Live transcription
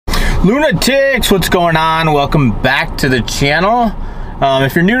Lunatics, what's going on? Welcome back to the channel.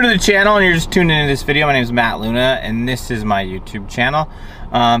 If you're new to the channel and you're just tuning into this video, my name is Matt Luna and this is my YouTube channel.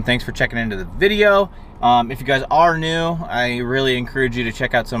 Thanks for checking into the video. If you guys are new, I really encourage you to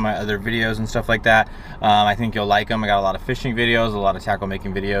check out some of my other videos and stuff like that. I think you'll like them. I got a lot of fishing videos, a lot of tackle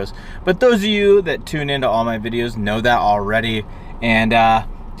making videos. But those of you that tune into all my videos know that already. And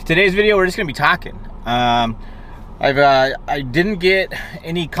today's video, we're just gonna be talking. I didn't get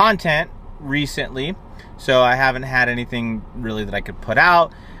any content recently, so I haven't had anything really that I could put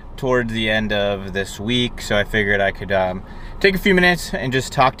out towards the end of this week. So I figured I could take a few minutes and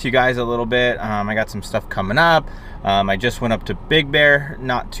just talk to you guys a little bit. I got some stuff coming up. I just went up to Big Bear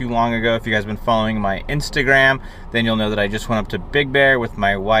not too long ago. If you guys have been following my Instagram, then you'll know that I just went up to Big Bear with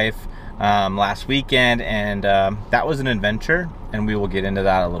my wife last weekend, and that was an adventure, and we will get into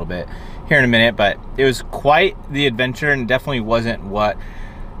that a little bit here in a minute. But it was quite the adventure and definitely wasn't what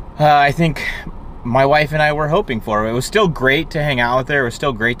I think my wife and I were hoping for. It was still great to hang out with her. It was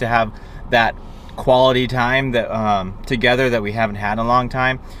still great to have that quality time that together that we haven't had in a long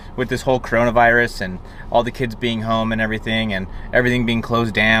time, with this whole coronavirus and all the kids being home and everything being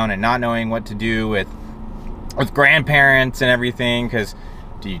closed down and not knowing what to do with grandparents and everything. Because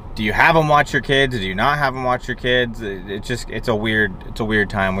do you have them watch your kids? Do you not have them watch your kids? It's a weird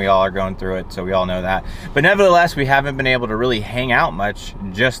time. We all are going through it, so we all know that. But nevertheless, we haven't been able to really hang out much,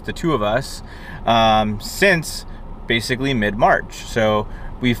 just the two of us, since basically mid-March. So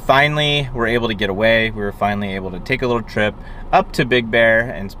we finally were able to get away. We were finally able to take a little trip up to Big Bear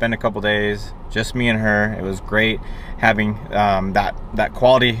and spend a couple days, just me and her. It was great having that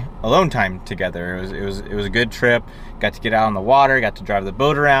quality alone time together. It was a good trip. Got to get out on the water, got to drive the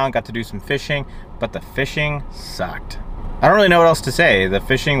boat around, got to do some fishing, but the fishing sucked. I don't really know what else to say. The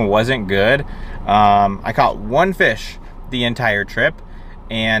fishing wasn't good. I caught one fish the entire trip,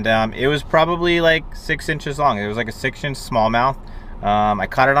 and it was probably like 6 inches long. It was like a 6-inch smallmouth. I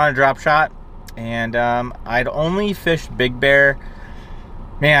caught it on a drop shot, and I'd only fished Big Bear.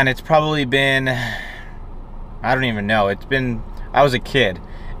 Man, it's probably been, I don't even know. I was a kid,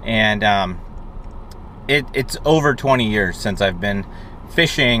 and it's over 20 years since I've been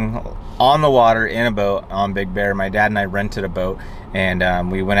fishing on the water in a boat on Big Bear. My dad and I rented a boat, and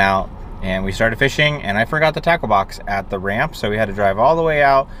we went out and we started fishing, and I forgot the tackle box at the ramp, so we had to drive all the way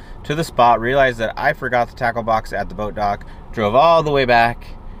out to the spot, realized that I forgot the tackle box at the boat dock, drove all the way back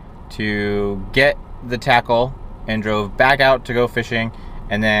to get the tackle, and drove back out to go fishing,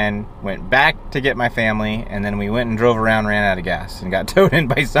 and then went back to get my family, and then we went and drove around, ran out of gas, and got towed in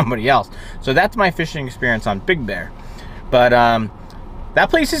by somebody else. So that's my fishing experience on Big Bear. But that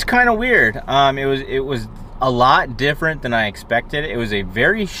place is kind of weird. It was a lot different than I expected. It was a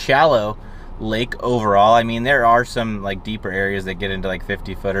very shallow lake overall. I mean, there are some like deeper areas that get into like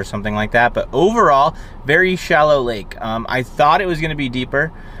 50 foot or something like that, but overall, very shallow lake. I thought it was going to be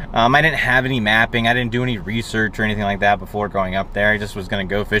deeper. I didn't have any mapping. I didn't do any research or anything like that before going up there. I just was going to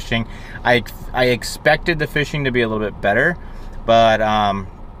go fishing. I expected the fishing to be a little bit better, but I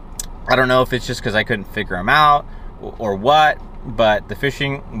don't know if it's just because I couldn't figure them out or what, but the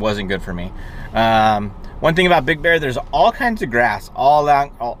fishing wasn't good for me. One thing about Big Bear, there's all kinds of grass all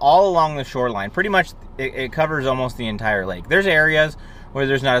along the shoreline. Pretty much it covers almost the entire lake. There's areas where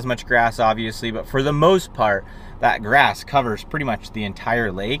there's not as much grass, obviously, but for the most part, that grass covers pretty much the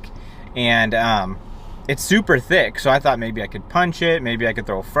entire lake. And it's super thick, so I thought maybe I could punch it, maybe I could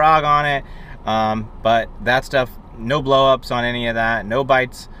throw a frog on it. But that stuff, no blow-ups on any of that, no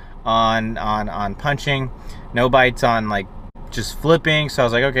bites on punching, no bites on like just flipping. So I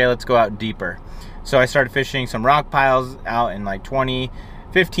was like, okay, let's go out deeper. So I started fishing some rock piles out in like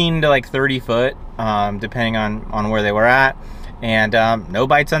 15 to like 30 foot, depending on where they were at. And no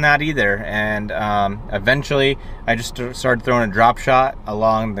bites on that either. And eventually I just started throwing a drop shot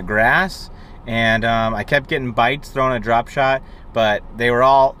along the grass. And I kept getting bites throwing a drop shot, but they were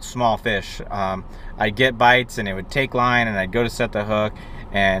all small fish. I'd get bites and it would take line, and I'd go to set the hook,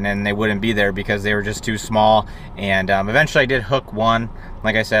 and then they wouldn't be there because they were just too small. And eventually I did hook one.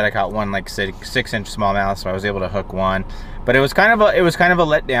 Like I said, I caught one like 6-inch smallmouth, so I was able to hook one. But it was kind of a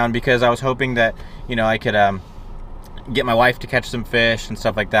letdown, because I was hoping that, you know, I could get my wife to catch some fish and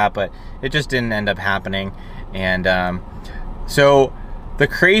stuff like that, but it just didn't end up happening. And so the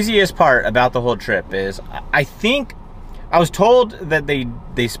craziest part about the whole trip is, I think I was told that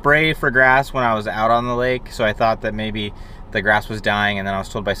they spray for grass when I was out on the lake, so I thought that maybe the grass was dying, and then I was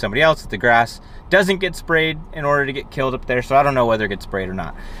told by somebody else that the grass doesn't get sprayed in order to get killed up there, so I don't know whether it gets sprayed or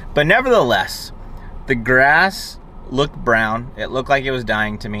not. But nevertheless, the grass looked brown. It looked like it was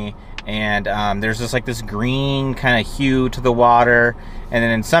dying to me, and there's just like this green kind of hue to the water, and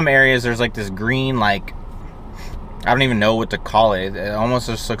then in some areas there's like this green, like, I don't even know what to call it. It almost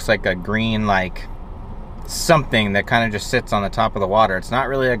just looks like a green, like something that kind of just sits on the top of the water. It's not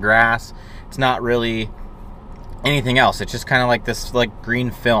really a grass, it's not really anything else. It's just kind of like this like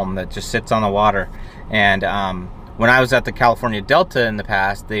green film that just sits on the water. And when I was at the California Delta in the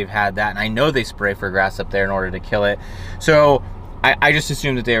past, they've had that, and I know they spray for grass up there in order to kill it. So I just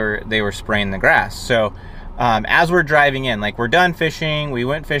assumed that they were spraying the grass. So as we're driving in, like, we're done fishing, we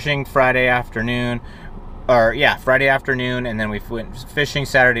went fishing Friday afternoon, and then we went fishing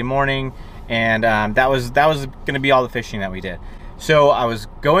Saturday morning, and that was gonna be all the fishing that we did. So I was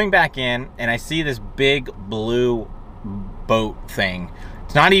going back in, and I see this big blue boat thing.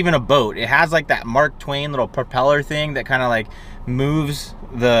 It's not even a boat. It has like that Mark Twain little propeller thing that kind of like moves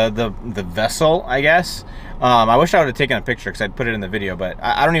the vessel, I guess. I wish I would have taken a picture because I'd put it in the video, but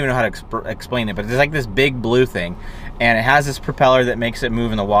I don't even know how to explain it. But it's like this big blue thing, and it has this propeller that makes it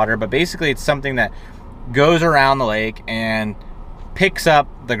move in the water. But basically it's something that goes around the lake and picks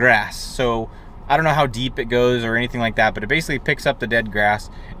up the grass. So I don't know how deep it goes or anything like that, but it basically picks up the dead grass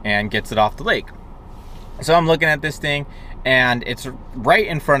and gets it off the lake. So I'm looking at this thing, and it's right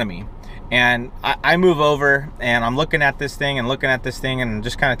in front of me, and I move over, and I'm looking at this thing and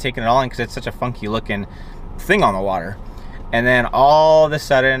just kind of taking it all in because it's such a funky looking thing on the water. And then all of a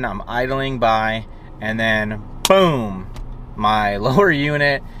sudden I'm idling by, and then boom, my lower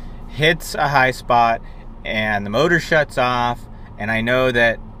unit hits a high spot and the motor shuts off, and I know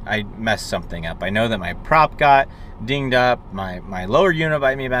that I messed something up. I know that my prop got dinged up, my lower unit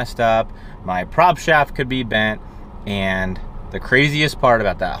might be messed up, my prop shaft could be bent. And the craziest part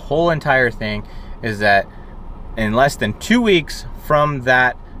about that whole entire thing is that in less than 2 weeks from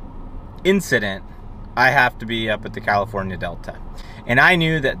that incident, I have to be up at the California Delta. And I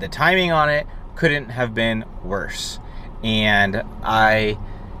knew that the timing on it couldn't have been worse. And I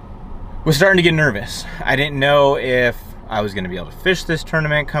was starting to get nervous. I didn't know if I was going to be able to fish this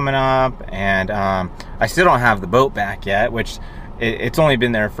tournament coming up, and I still don't have the boat back yet, which it's only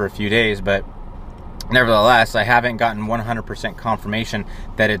been there for a few days, but nevertheless, I haven't gotten 100% confirmation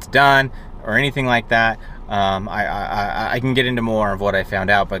that it's done or anything like that. I can get into more of what I found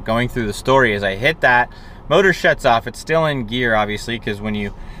out, but going through the story, as I hit that, motor shuts off. It's still in gear, obviously, because when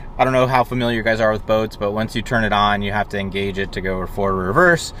you, I don't know how familiar you guys are with boats, but once you turn it on, you have to engage it to go forward or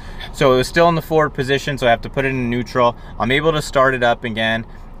reverse. So it was still in the forward position, so I have to put it in neutral. I'm able to start it up again,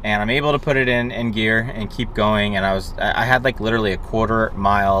 and I'm able to put it in gear and keep going. And I had like literally a quarter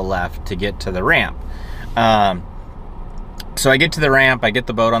mile left to get to the ramp. So I get to the ramp, I get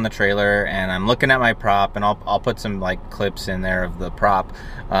the boat on the trailer, and I'm looking at my prop, and I'll put some like clips in there of the prop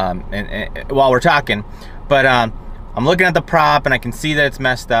and while we're talking. But I'm looking at the prop, and I can see that it's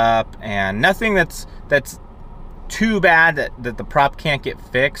messed up, and nothing that's too bad that the prop can't get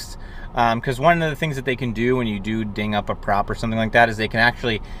fixed. Because one of the things that they can do when you do ding up a prop or something like that is they can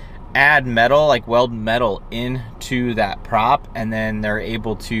actually add metal, like weld metal into that prop, and then they're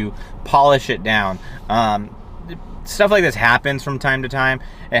able to polish it down. Stuff like this happens from time to time.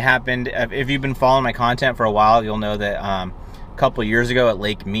 It happened, if you've been following my content for a while, you'll know that a couple years ago at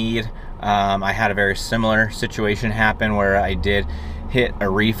Lake Mead, I had a very similar situation happen where I did hit a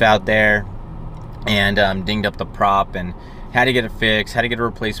reef out there and dinged up the prop and had to get it fixed, had to get a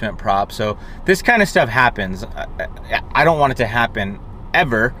replacement prop. So this kind of stuff happens. I don't want it to happen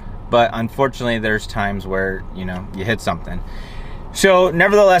ever, but unfortunately there's times where, you know, you hit something. So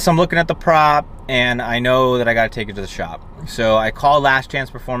nevertheless, I'm looking at the prop, and I know that I got to take it to the shop. So I call Last Chance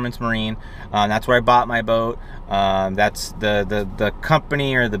Performance Marine. That's where I bought my boat. That's the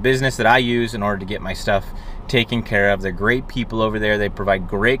company or the business that I use in order to get my stuff taken care of. They're great people over there. They provide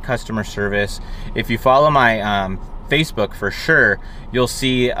great customer service. If you follow my Facebook, for sure, you'll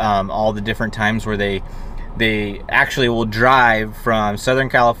see all the different times where they actually will drive from Southern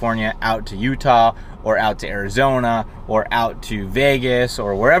California out to Utah, or out to Arizona, or out to Vegas,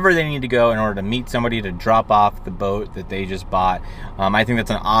 or wherever they need to go in order to meet somebody to drop off the boat that they just bought. I think that's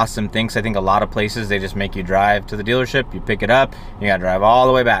an awesome thing, because I think a lot of places they just make you drive to the dealership, you pick it up, you gotta drive all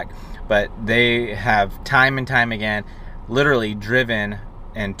the way back. But they have time and time again literally driven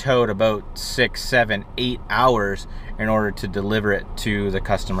and towed a boat 6, 7, 8 hours in order to deliver it to the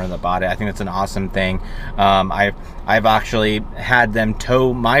customer that bought it. I think that's an awesome thing. I've actually had them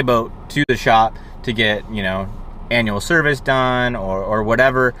tow my boat to the shop to get, you know, annual service done or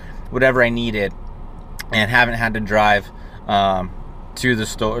whatever I needed, and haven't had to drive to the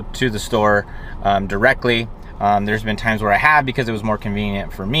store directly. There's been times where I have because it was more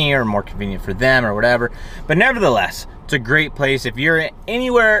convenient for me or more convenient for them or whatever. But nevertheless, it's a great place. If you're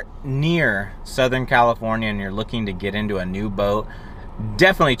anywhere near Southern California and you're looking to get into a new boat,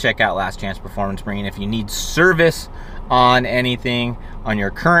 definitely check out Last Chance Performance Marine. If you need service on anything on your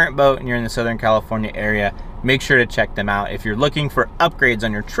current boat and you're in the Southern California area, make sure to check them out. If you're looking for upgrades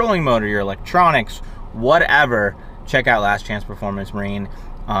on your trolling motor, your electronics, whatever, check out Last Chance Performance Marine.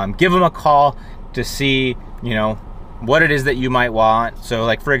 Give them a call to see, you know, what it is that you might want. So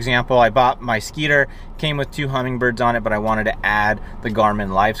like, for example, I bought my Skeeter, came with 2 Hummingbirds on it, but I wanted to add the Garmin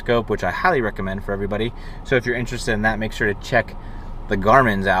LiveScope, which I highly recommend for everybody. So if you're interested in that, make sure to check the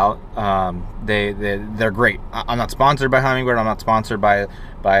Garmin's out. They're great. I'm not sponsored by Hummingbird. I'm not sponsored by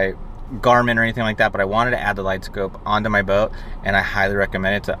Garmin or anything like that, but I wanted to add the LiveScope onto my boat, and I highly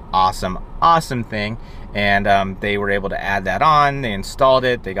recommend it. It's an awesome thing. And they were able to add that on. They installed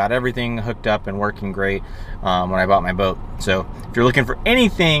it. They got everything hooked up and working great when I bought my boat. So if you're looking for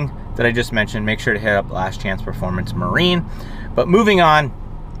anything that I just mentioned, make sure to hit up Last Chance Performance Marine. But moving on,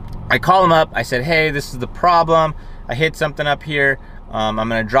 I call them up. I said, hey, this is the problem. I hit something up here. I'm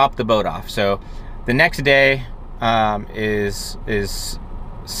gonna drop the boat off. So the next day is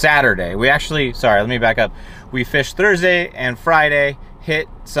Saturday. We actually, sorry, let me back up. We fished Thursday and Friday, hit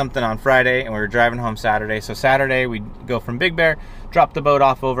something on Friday, and we were driving home Saturday. So Saturday we go from Big Bear, drop the boat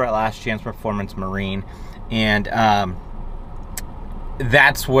off over at Last Chance Performance Marine, and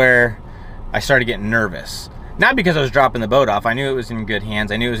that's where I started getting nervous. Not because I was dropping the boat off. I knew it was in good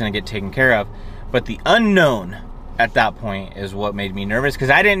hands. I knew it was gonna get taken care of, but the unknown at that point is what made me nervous,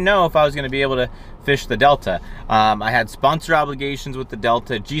 because I didn't know if I was going to be able to fish the Delta. I had sponsor obligations with the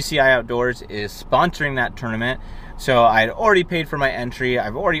Delta. GCI Outdoors is sponsoring that tournament, so I had already paid for my entry.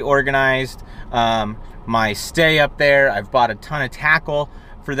 I've already organized my stay up there. I've bought a ton of tackle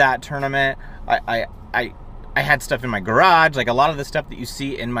for that tournament. I had stuff in my garage, like a lot of the stuff that you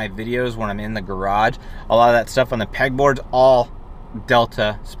see in my videos when I'm in the garage, a lot of that stuff on the pegboards, all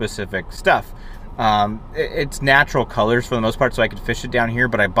Delta specific stuff. It's natural colors for the most part, so I could fish it down here,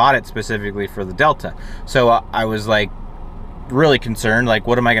 but I bought it specifically for the Delta. So I was like really concerned, like,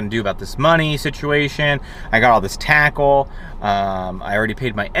 what am I going to do about this money situation? I got all this tackle. I already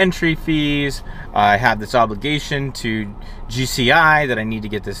paid my entry fees. I have this obligation to GCI that I need to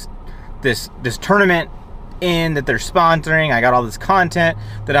get this tournament in that they're sponsoring. I got all this content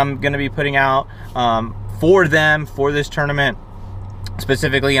that I'm going to be putting out for them for this tournament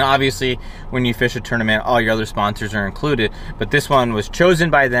specifically. And obviously when you fish a tournament, all your other sponsors are included, but this one was chosen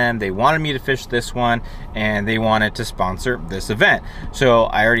by them. They wanted me to fish this one, and they wanted to sponsor this event. So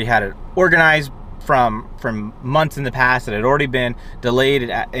I already had it organized from months in the past. It had already been delayed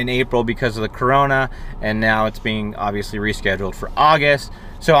in April because of the corona, and now it's being obviously rescheduled for August.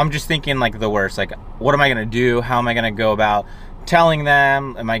 So I'm just thinking like the worst, like, what am I going to do? How am I going to go about telling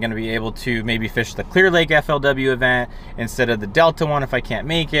them? Am I going to be able to maybe fish the Clear Lake FLW event instead of the Delta one if I can't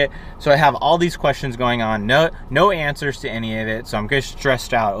make it? So I have all these questions going on, no answers to any of it. So I'm getting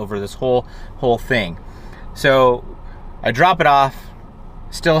stressed out over this whole thing. So I drop it off,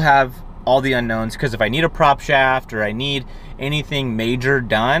 still have all the unknowns, because if I need a prop shaft or I need anything major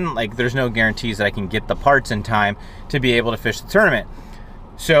done, like, there's no guarantees that I can get the parts in time to be able to fish the tournament.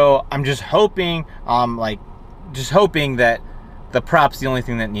 So I'm just hoping, that the prop's the only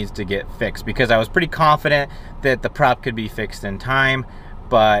thing that needs to get fixed, because I was pretty confident that the prop could be fixed in time.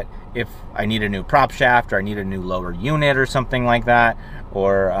 But if I need a new prop shaft, or I need a new lower unit or something like that,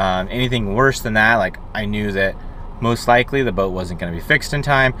 or anything worse than that, like, I knew that most likely the boat wasn't going to be fixed in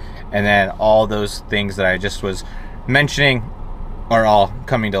time. And then all those things that I just was mentioning are all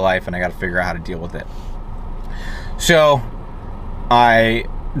coming to life, and I got to figure out how to deal with it. So I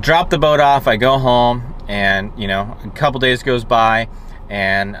drop the boat off, I go home, and a couple days goes by,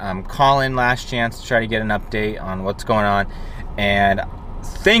 and I'm calling Last Chance to try to get an update on what's going on. And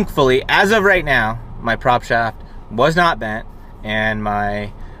thankfully, as of right now, my prop shaft was not bent, and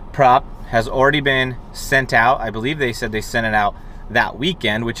my prop has already been sent out. I believe they said they sent it out that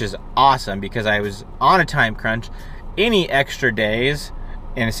weekend, which is awesome, because I was on a time crunch. Any extra days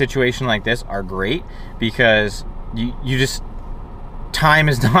in a situation like this are great, because you just, time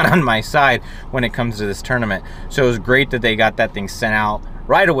is not on my side when it comes to this tournament. So it was great that they got that thing sent out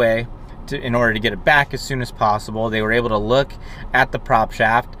right away in order to get it back as soon as possible. They were able to look at the prop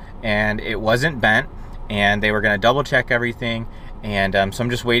shaft, and it wasn't bent, and they were going to double check everything. And so I'm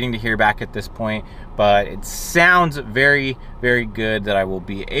just waiting to hear back at this point, but it sounds very, very good that I will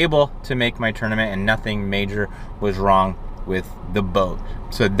be able to make my tournament, and nothing major was wrong with the boat.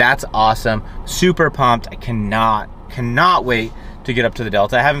 So that's awesome. Super pumped. I cannot wait to get up to the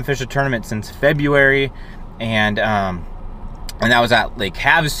Delta. I haven't fished a tournament since February, and that was at Lake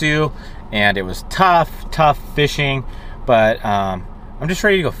Havasu, and it was tough fishing, but I'm just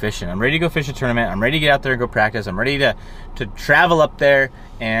ready to go fishing. I'm ready to go fish a tournament. I'm ready to get out there and go practice. I'm ready to travel up there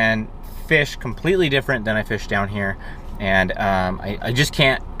and fish completely different than I fish down here. And I just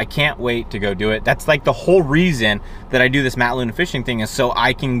can't wait to go do it. That's like the whole reason that I do this Matt Luna fishing thing, is so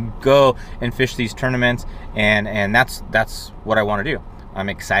I can go and fish these tournaments, and that's what I want to do. I'm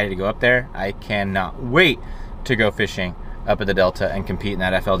excited to go up there. I cannot wait to go fishing up at the Delta and compete in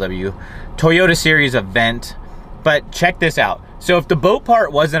that FLW Toyota Series event. But check this out. So if the boat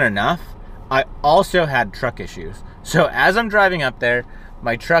part wasn't enough, I also had truck issues. So as I'm driving up there,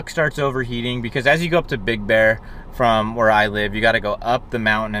 my truck starts overheating, because as you go up to Big Bear from where I live, you got to go up the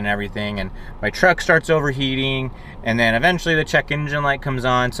mountain and everything, and my truck starts overheating, and then eventually the check engine light comes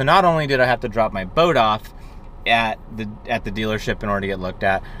on. So not only did I have to drop my boat off at the dealership in order to get looked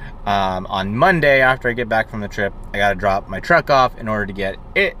at, on Monday after I get back from the trip, I got to drop my truck off in order to get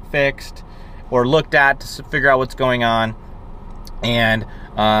it fixed or looked at to figure out what's going on. And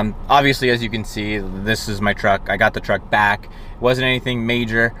obviously, as you can see, this is my truck. I got the truck back. It wasn't anything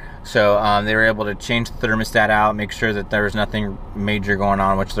major, so they were able to change the thermostat out, make sure that there was nothing major going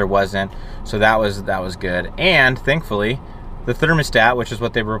on, which there wasn't. So that was good. And thankfully, the thermostat, which is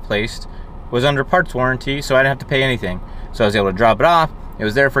what they replaced, was under parts warranty, so I didn't have to pay anything. So I was able to drop it off. It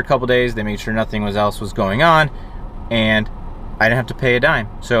was there for a couple days. They made sure nothing else was going on, and I didn't have to pay a dime.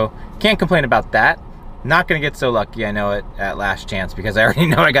 So can't complain about that. Not gonna get so lucky, I know it, at Last Chance, because I already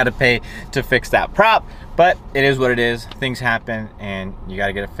know I gotta pay to fix that prop, but it is what it is. Things happen, and you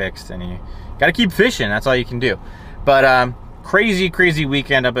gotta get it fixed, and you gotta keep fishing. That's all you can do. But crazy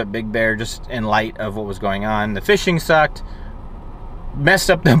weekend up at Big Bear, just in light of what was going on. The fishing sucked,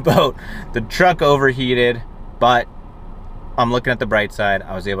 messed up the boat, the truck overheated, but I'm looking at the bright side.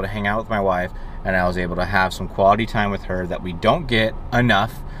 I was able to hang out with my wife, and I was able to have some quality time with her that we don't get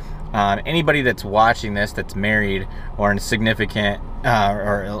enough. Anybody that's watching this that's married or in a significant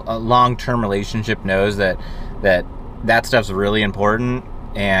or a long-term relationship knows that stuff's really important,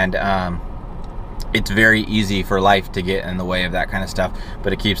 and it's very easy for life to get in the way of that kind of stuff,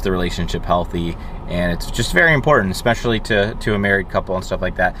 but it keeps the relationship healthy, and it's just very important, especially to a married couple and stuff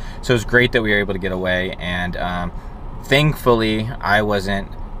like that. So it's great that we were able to get away, and thankfully I wasn't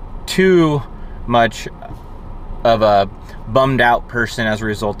too much of a bummed out person as a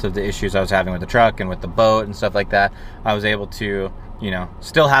result of the issues I was having with the truck and with the boat and stuff like that. I was able to,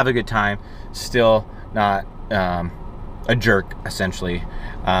 still have a good time, still not a jerk, essentially,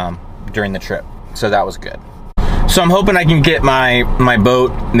 during the trip. So that was good. So I'm hoping I can get my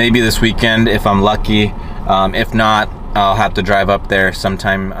boat maybe this weekend if I'm lucky. If not, I'll have to drive up there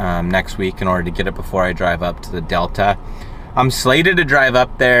sometime next week in order to get it before I drive up to the Delta. I'm slated to drive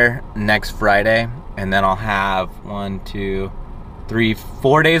up there next Friday, and then I'll have 1, 2, 3,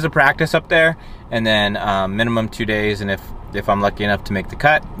 4 days of practice up there, and then minimum 2 days, and if I'm lucky enough to make the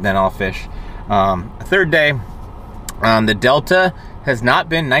cut, then I'll fish a third day. The Delta has not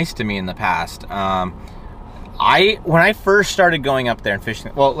been nice to me in the past. When I first started going up there and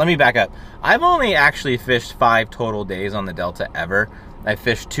fishing, well, let me back up. I've only actually fished 5 total days on the Delta ever. I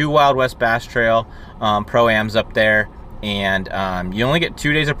fished 2 Wild West Bass Trail Pro-Ams up there, and you only get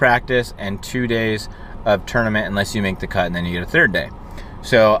 2 days of practice and 2 days of tournament unless you make the cut, and then you get a third day.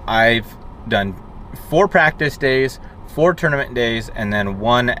 So I've done 4 practice days, 4 tournament days, and then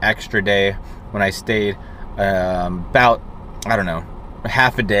 1 extra day when I stayed about, I don't know,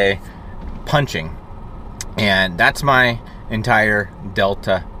 half a day punching. And that's my entire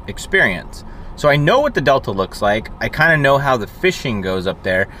Delta experience. So I know what the Delta looks like. I kind of know how the fishing goes up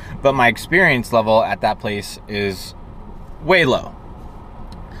there, but my experience level at that place is way low.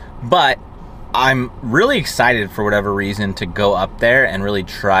 But I'm really excited for whatever reason to go up there and really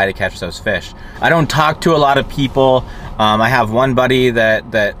try to catch those fish. I don't talk to a lot of people. I have one buddy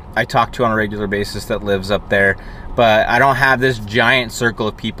that I talk to on a regular basis that lives up there, but I don't have this giant circle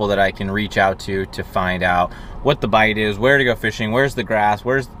of people that I can reach out to find out what the bite is, where to go fishing, where's the grass,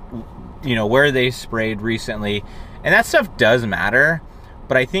 where's, where they sprayed recently. And that stuff does matter,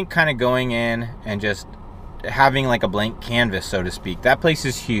 but I think kind of going in and just having like a blank canvas, so to speak, that place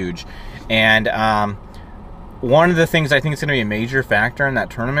is huge. And one of the things I think is going to be a major factor in that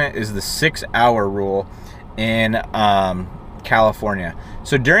tournament is the 6-hour rule in California.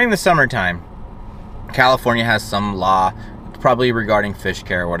 So during the summertime, California has some law, probably regarding fish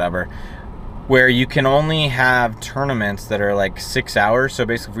care or whatever, where you can only have tournaments that are like 6 hours. So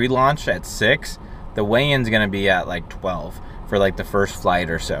basically, if we launch at 6, the weigh-in's going to be at like 12 for like the first flight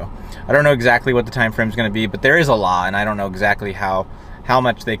or so. I don't know exactly what the time frame is going to be, but there is a law, and I don't know exactly how how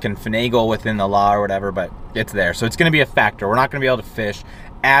much they can finagle within the law or whatever, but it's there. So it's going to be a factor. We're not going to be able to fish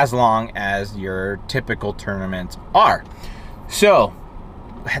as long as your typical tournaments are. So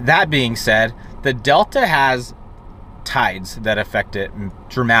that being said, the Delta has tides that affect it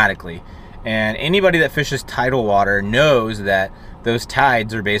dramatically. And anybody that fishes tidal water knows that those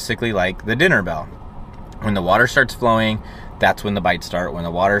tides are basically like the dinner bell. When the water starts flowing, that's when the bites start. When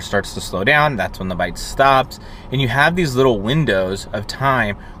the water starts to slow down, that's when the bite stops. And you have these little windows of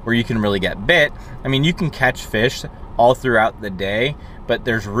time where you can really get bit. I mean, you can catch fish all throughout the day, but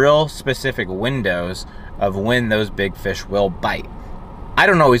there's real specific windows of when those big fish will bite. I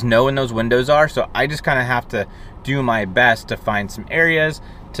don't always know when those windows are, so I just kind of have to do my best to find some areas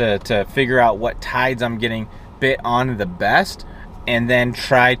to figure out what tides I'm getting bit on the best, and then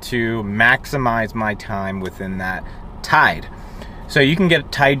try to maximize my time within that tide. So you can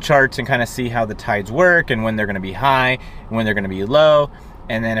get tide charts and kind of see how the tides work and when they're going to be high and when they're going to be low.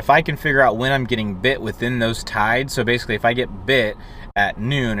 And then if I can figure out when I'm getting bit within those tides, so basically if I get bit at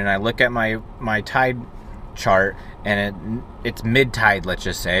noon and I look at my tide chart and it's mid-tide, let's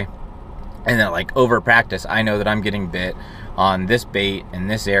just say, and then like over practice, I know that I'm getting bit on this bait in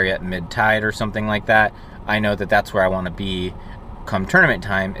this area at mid-tide or something like that. I know that that's where I want to be come tournament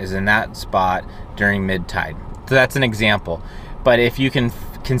time, is in that spot during mid-tide. So that's an example. But if you can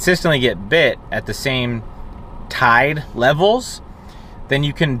consistently get bit at the same tide levels, then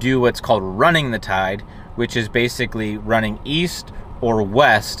you can do what's called running the tide, which is basically running east or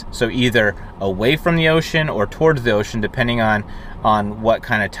west, so either away from the ocean or towards the ocean, depending on what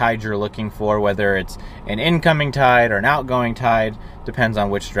kind of tide you're looking for, whether it's an incoming tide or an outgoing tide, depends on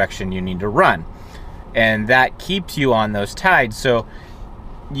which direction you need to run. And that keeps you on those tides. So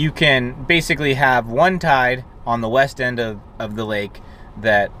you can basically have one tide on the west end of the lake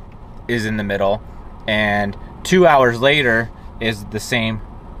that is in the middle, and 2 hours later is the same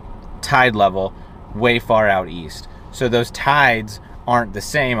tide level way far out east. So those tides aren't the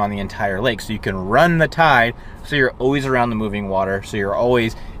same on the entire lake. So you can run the tide so you're always around the moving water, so you're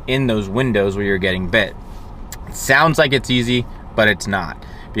always in those windows where you're getting bit. It sounds like it's easy, but it's not,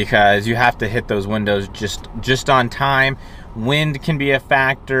 because you have to hit those windows just on time. Wind can be a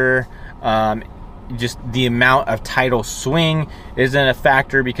factor. Just the amount of tidal swing isn't a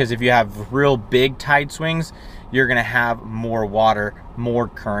factor, because if you have real big tide swings, you're gonna have more water, more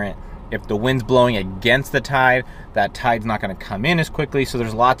current. If the wind's blowing against the tide, that tide's not gonna come in as quickly. So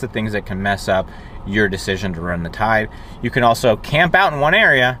there's lots of things that can mess up your decision to run the tide. You can also camp out in one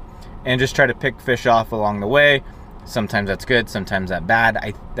area and just try to pick fish off along the way. Sometimes that's good, sometimes that's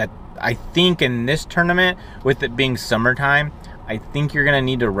bad. I think in this tournament, with it being summertime, I think you're gonna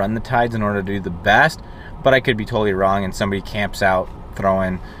need to run the tides in order to do the best, but I could be totally wrong and somebody camps out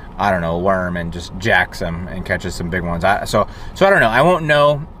throwing, I don't know, a worm and just jacks them and catches some big ones. So I don't know. I won't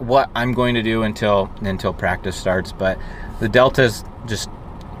know what I'm going to do until practice starts, but the Delta's just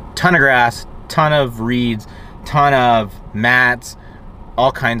ton of grass, ton of reeds, ton of mats,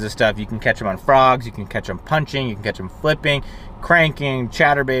 all kinds of stuff. You can catch them on frogs, you can catch them punching, you can catch them flipping, cranking,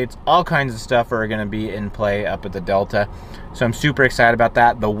 chatterbaits, all kinds of stuff are going to be in play up at the Delta. So I'm super excited about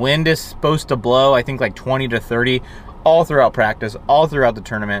that. The wind is supposed to blow, I think, like 20 to 30 all throughout practice, all throughout the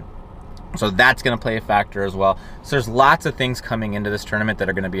tournament. So that's going to play a factor as well. So there's lots of things coming into this tournament that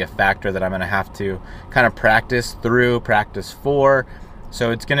are going to be a factor that I'm going to have to kind of practice through, practice for.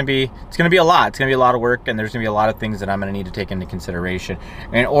 So it's going to be a lot. It's going to be a lot of work, and there's going to be a lot of things that I'm going to need to take into consideration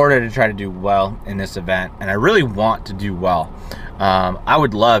in order to try to do well in this event. And I really want to do well. I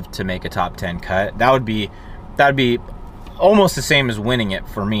would love to make a top 10 cut. That would be almost the same as winning it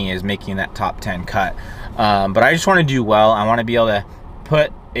for me, as making that top 10 cut. But I just want to do well. I want to be able to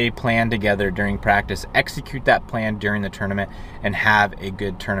put a plan together during practice, execute that plan during the tournament, and have a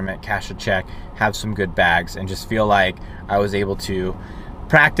good tournament, cash a check, have some good bags, and just feel like I was able to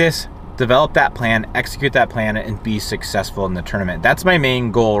practice, develop that plan, execute that plan, and be successful in the tournament. That's my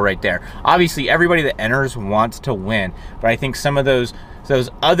main goal right there. Obviously, everybody that enters wants to win, but I think some of those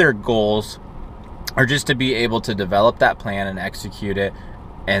other goals are just to be able to develop that plan and execute it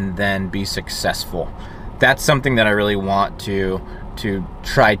and then be successful. That's something that I really want to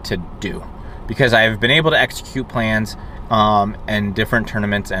try to do, because I've been able to execute plans in different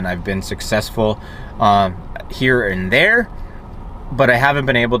tournaments, and I've been successful here and there, but I haven't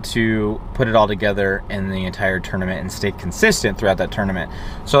been able to put it all together in the entire tournament and stay consistent throughout that tournament.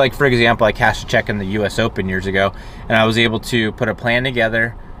 So like, for example, I cashed a check in the US Open years ago, and I was able to put a plan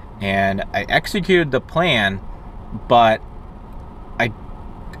together and I executed the plan, but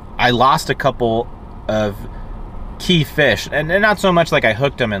I lost a couple of key fish, and not so much like I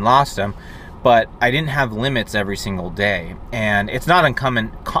hooked them and lost them, but I didn't have limits every single day. And it's not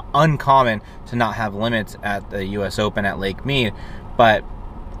uncommon to not have limits at the US Open at Lake Mead, but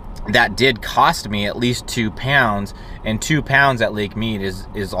that did cost me at least 2 pounds, and 2 pounds at Lake Mead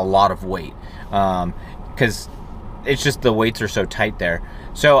is a lot of weight, because it's just the weights are so tight there.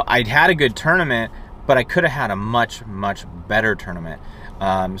 So I'd had a good tournament, but I could have had a much better tournament.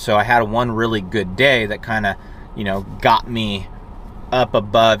 So I had one really good day that kind of, you know, got me up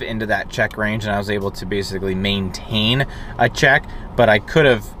above into that check range, and I was able to basically maintain a check. But I could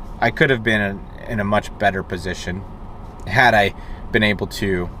have been in a much better position had I been able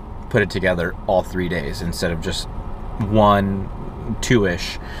to put it together all 3 days instead of just 1,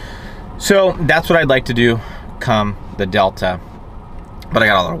 2-ish. So that's what I'd like to do come the Delta, but I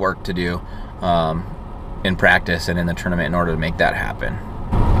got a lot of work to do in practice and in the tournament in order to make that happen.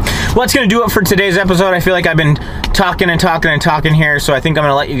 Well, that's going to do it for today's episode. I feel like I've been talking here, so I think I'm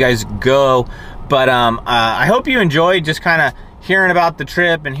going to let you guys go. But I hope you enjoyed just kind of hearing about the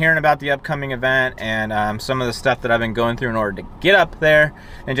trip and hearing about the upcoming event, and some of the stuff that I've been going through in order to get up there,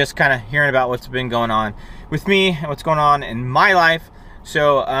 and just kind of hearing about what's been going on with me and what's going on in my life.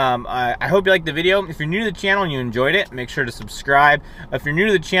 So I hope you liked the video. If you're new to the channel and you enjoyed it, make sure to subscribe. If you're new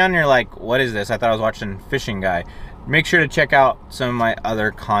to the channel and you're like, what is this? I thought I was watching Fishing Guy. Make sure to check out some of my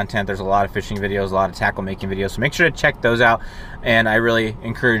other content. There's a lot of fishing videos, a lot of tackle making videos, so make sure to check those out, and I really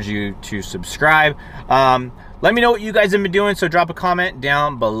encourage you to subscribe. Let me know what you guys have been doing, so drop a comment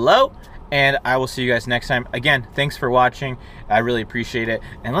down below, and I will see you guys next time. Again, thanks for watching. I really appreciate it,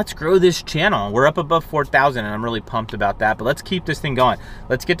 and let's grow this channel. We're up above 4,000, and I'm really pumped about that, but let's keep this thing going.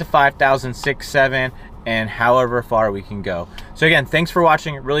 Let's get to 5,000, 6, 7, and however far we can go. So again, thanks for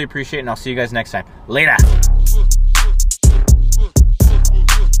watching. Really appreciate it, and I'll see you guys next time. Later.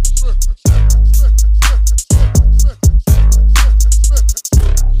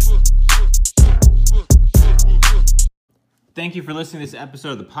 Thank you for listening to this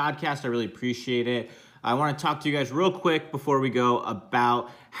episode of the podcast. I really appreciate it. I want to talk to you guys real quick before we go about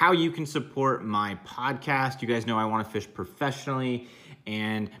how you can support my podcast. You guys know I want to fish professionally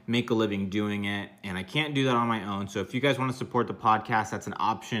and make a living doing it, and I can't do that on my own. So if you guys want to support the podcast, that's an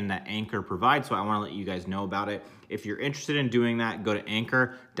option that Anchor provides, so I want to let you guys know about it. If you're interested in doing that, go to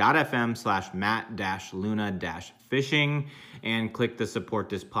anchor.fm/Matt-Luna-fishing and click the support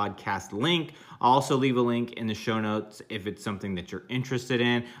this podcast link. I'll also leave a link in the show notes if it's something that you're interested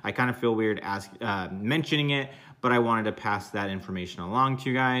in. I kind of feel weird mentioning it, but I wanted to pass that information along to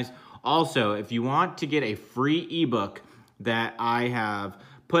you guys. Also, if you want to get a free ebook that I have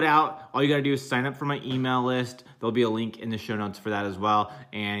put out, all you got to do is sign up for my email list. There'll be a link in the show notes for that as well,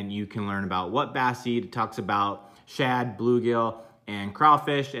 and you can learn about what bass eat. It talks about shad, bluegill, and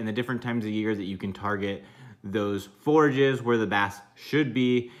crawfish, and the different times of year that you can target those forages where the bass should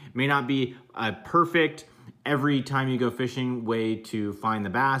be. It may not be a perfect every time you go fishing way to find the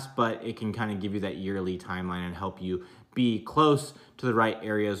bass, but it can kind of give you that yearly timeline and help you be close to the right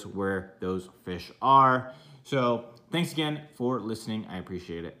areas where those fish are. So thanks again for listening. I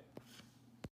appreciate it.